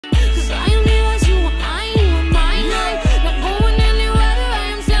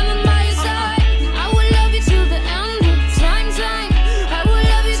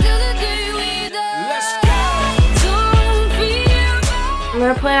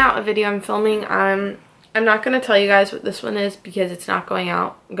plan out a video I'm filming. I'm not gonna tell you guys what this one is because it's not going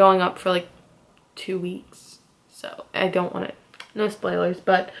up for like 2 weeks. So I don't want it. No spoilers,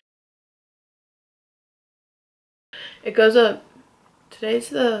 but it goes up. Today's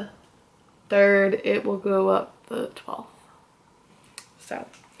the 3rd. It will go up the 12th. So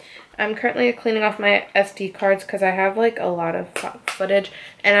I'm currently cleaning off my SD cards because I have like a lot of footage,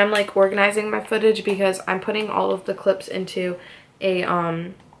 and I'm like organizing my footage because I'm putting all of the clips into a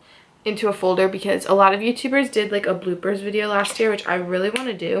folder because a lot of YouTubers did like a bloopers video last year, which I really want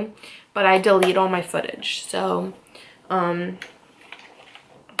to do, but I delete all my footage. So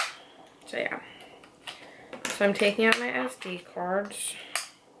yeah. So I'm taking out my SD cards.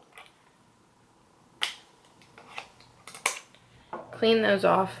 Clean those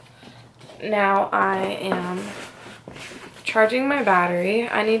off. Now I am charging my battery.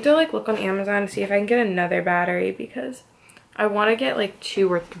 I need to like look on Amazon to see if I can get another battery because I want to get like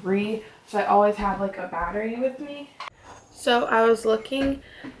 2 or 3, so I always have like a battery with me. So I was looking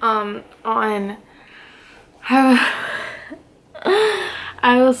on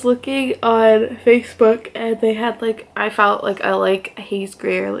Facebook, and they had like, I felt like I like Hayes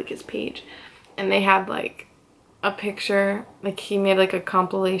Greer, like his page, and they had like a picture, like he made like a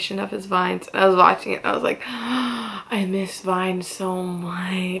compilation of his Vines. I was watching it, I was like, oh, I miss Vine so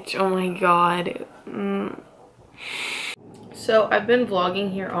much, oh my god. So I've been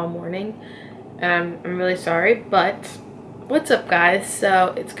vlogging here all morning, and I'm really sorry, but what's up guys?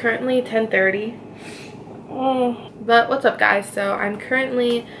 So it's currently 10:30. But what's up guys? So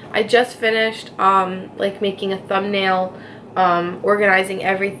I just finished like making a thumbnail, organizing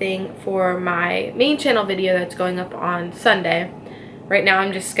everything for my main channel video that's going up on Sunday. Right now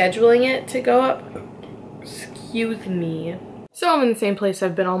I'm just scheduling it to go up. Excuse me. So I'm in the same place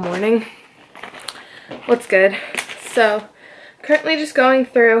I've been all morning. What's good? So currently just going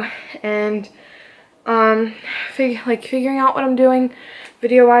through and figuring out what I'm doing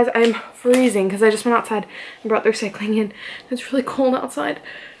video wise. I'm freezing because I just went outside and brought the recycling in. It's really cold outside.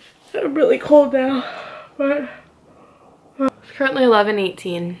 I'm really cold now, but it's currently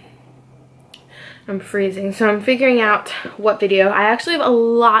 11:18. I'm freezing, so I'm figuring out what video. I actually have a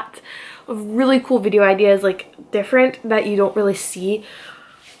lot of really cool video ideas, like different that you don't really see.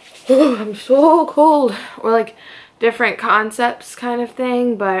 Oh, I'm so cold. Or like different concepts kind of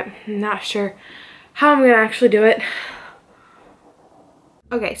thing, but I'm not sure how I'm gonna actually do it.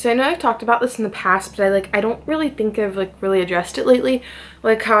 Okay, so I know I've talked about this in the past, but I don't really think I've like really addressed it lately.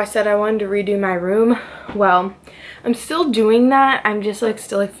 Like how I said I wanted to redo my room. Well, I'm still doing that. I'm just like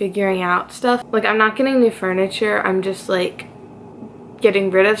still like figuring out stuff. Like I'm not getting new furniture. I'm just like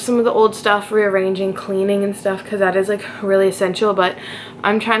getting rid of some of the old stuff, rearranging, cleaning and stuff, because that is like really essential. But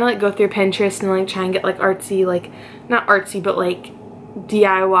I'm trying to like go through Pinterest and like try and get like artsy, like not artsy, but like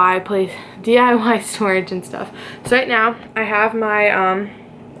DIY storage and stuff. So right now I have my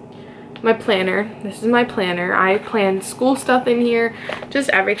my planner. This is my planner. I plan school stuff in here, just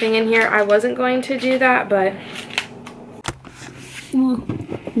everything in here. I wasn't going to do that, but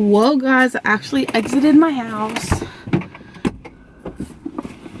whoa guys, I actually exited my house.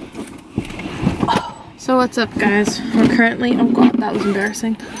 So what's up guys? We're currently, oh god, that was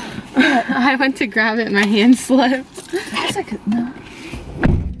embarrassing. I went to grab it and my hand slipped. That's like no.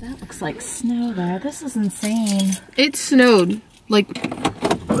 That looks like snow there. This is insane. It snowed like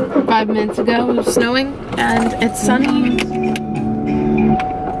 5 minutes ago. It was snowing and it's sunny.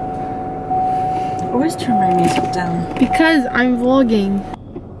 Always turn my music down. Because I'm vlogging.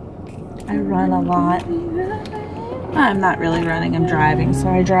 I run a lot. I'm not really running, I'm driving, so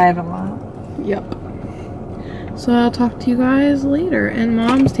I drive a lot. Yep. So I'll talk to you guys later. And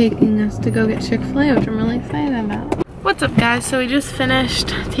mom's taking us to go get Chick-fil-A, which I'm really excited about. What's up guys? So we just finished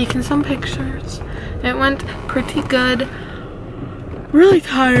taking some pictures. It went pretty good. Really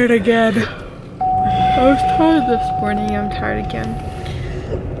tired again. I was tired this morning. I'm tired again.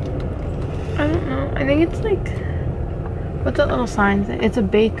 I don't know. I think it's like, what's that little sign say? It's a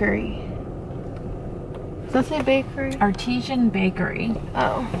bakery. Does that say bakery? Artesian Bakery.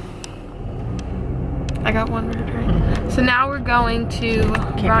 Oh. I got one word right. So now we're going to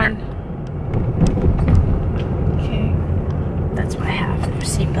run. Okay. That's why I have the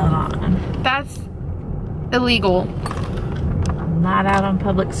seatbelt on. That's illegal. Not out on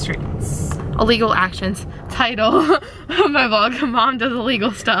public streets. Illegal actions. Title of my vlog. Mom does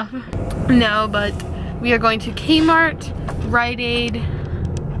illegal stuff. No, but we are going to Kmart, Rite Aid.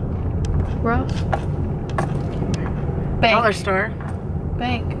 Where else? Bank. Dollar store.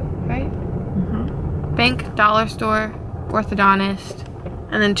 Bank, right? Mm-hmm. Bank, dollar store, orthodontist,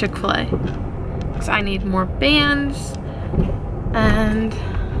 and then Chick-fil-A. Because I need more bands and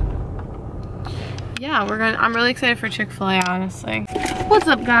yeah, I'm really excited for Chick-fil-A, honestly. What's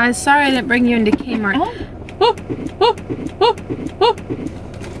up, guys? Sorry I didn't bring you into Kmart.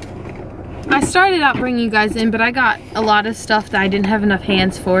 I started out bringing you guys in, but I got a lot of stuff that I didn't have enough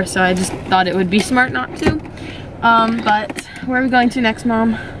hands for, so I just thought it would be smart not to. But where are we going to next,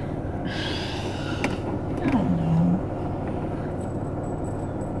 Mom?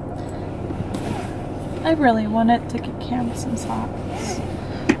 I really wanted to get Cam some socks.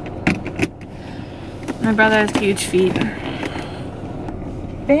 My brother has huge feet.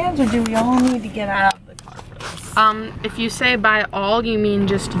 Vans, or do we all need to get out of the car first? If you say by all, you mean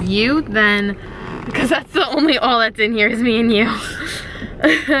just you, then, because that's the only all that's in here is me and you.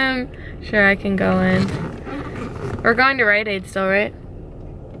 Sure, I can go in. We're going to Rite Aid still, right?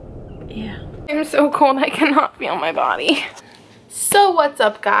 Yeah. I'm so cold, I cannot feel my body. So what's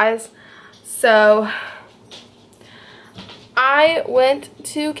up, guys? So I went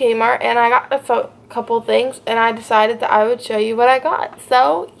to Kmart and I got a couple things, and I decided that I would show you what I got.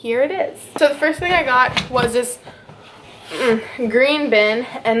 So here it is. So the first thing I got was this green bin,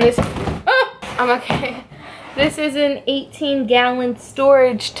 and this, oh, I'm okay. This is an 18-gallon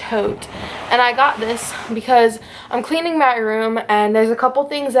storage tote, and I got this because I'm cleaning my room and there's a couple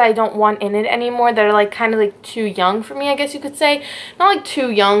things that I don't want in it anymore that are like kind of like too young for me, I guess you could say. Not like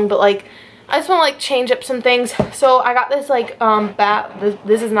too young, but like I just want to like change up some things. So I got this like bag.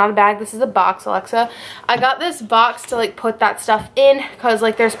 This is not a bag, this is a box, Alexa. I got this box to like put that stuff in because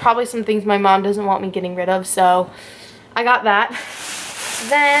like there's probably some things my mom doesn't want me getting rid of, so I got that.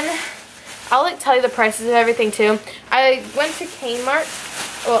 Then I'll like tell you the prices of everything too. I went to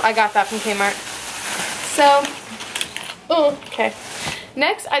Kmart. Well, I got that from Kmart. So, oh, okay.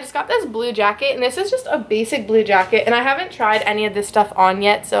 Next, I just got this blue jacket, and this is just a basic blue jacket, and I haven't tried any of this stuff on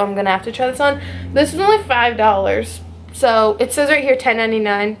yet, so I'm gonna have to try this on. This is only $5. So it says right here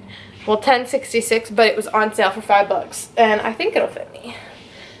 $10.99. Well, $10.66, but it was on sale for $5, and I think it'll fit me.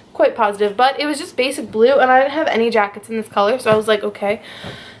 Quite positive, but it was just basic blue, and I didn't have any jackets in this color, so I was like, okay.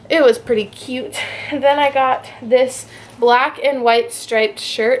 It was pretty cute. And then I got this black and white striped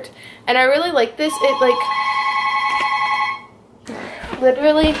shirt, and I really like this. It like,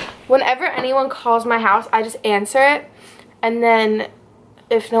 literally, whenever anyone calls my house, I just answer it, and then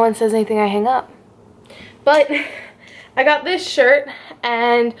if no one says anything, I hang up. But I got this shirt,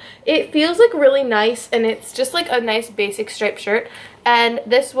 and it feels like really nice, and it's just like a nice basic striped shirt. And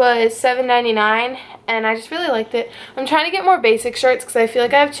this was $7.99, and I just really liked it. I'm trying to get more basic shirts because I feel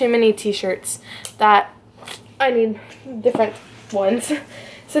like I have too many t-shirts that I need different ones.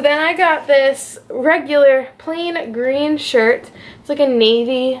 So then I got this regular plain green shirt. It's like a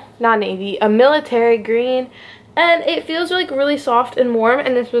navy, not navy, a military green. And it feels like really soft and warm,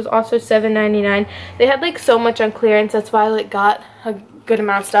 and this was also $7.99. They had like so much on clearance, that's why I like got a good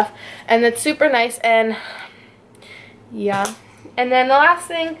amount of stuff. And it's super nice, and yeah. And then the last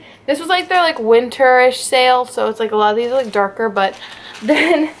thing, this was like their like winterish sale, so it's like a lot of these are like darker, but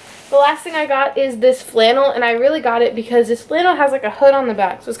then the last thing I got is this flannel, and I really got it because this flannel has like a hood on the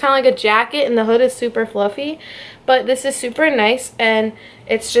back, so it's kind of like a jacket, and the hood is super fluffy, but this is super nice, and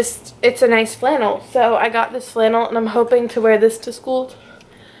it's a nice flannel. So I got this flannel, and I'm hoping to wear this to school,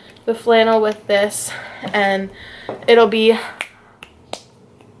 the flannel with this, and it'll be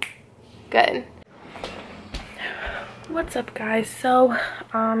good. What's up, guys? So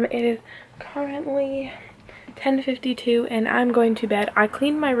it is currently 10:52 and I'm going to bed. I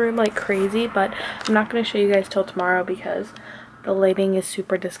cleaned my room like crazy, but I'm not going to show you guys till tomorrow because the lighting is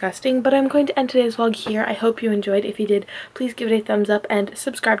super disgusting. But I'm going to end today's vlog here. I hope you enjoyed. If you did, please give it a thumbs up and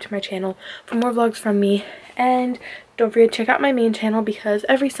subscribe to my channel for more vlogs from me. And don't forget to check out my main channel because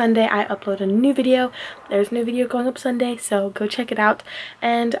every Sunday I upload a new video. There's a new video going up Sunday, so go check it out.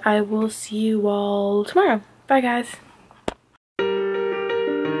 And I will see you all tomorrow. Bye, guys.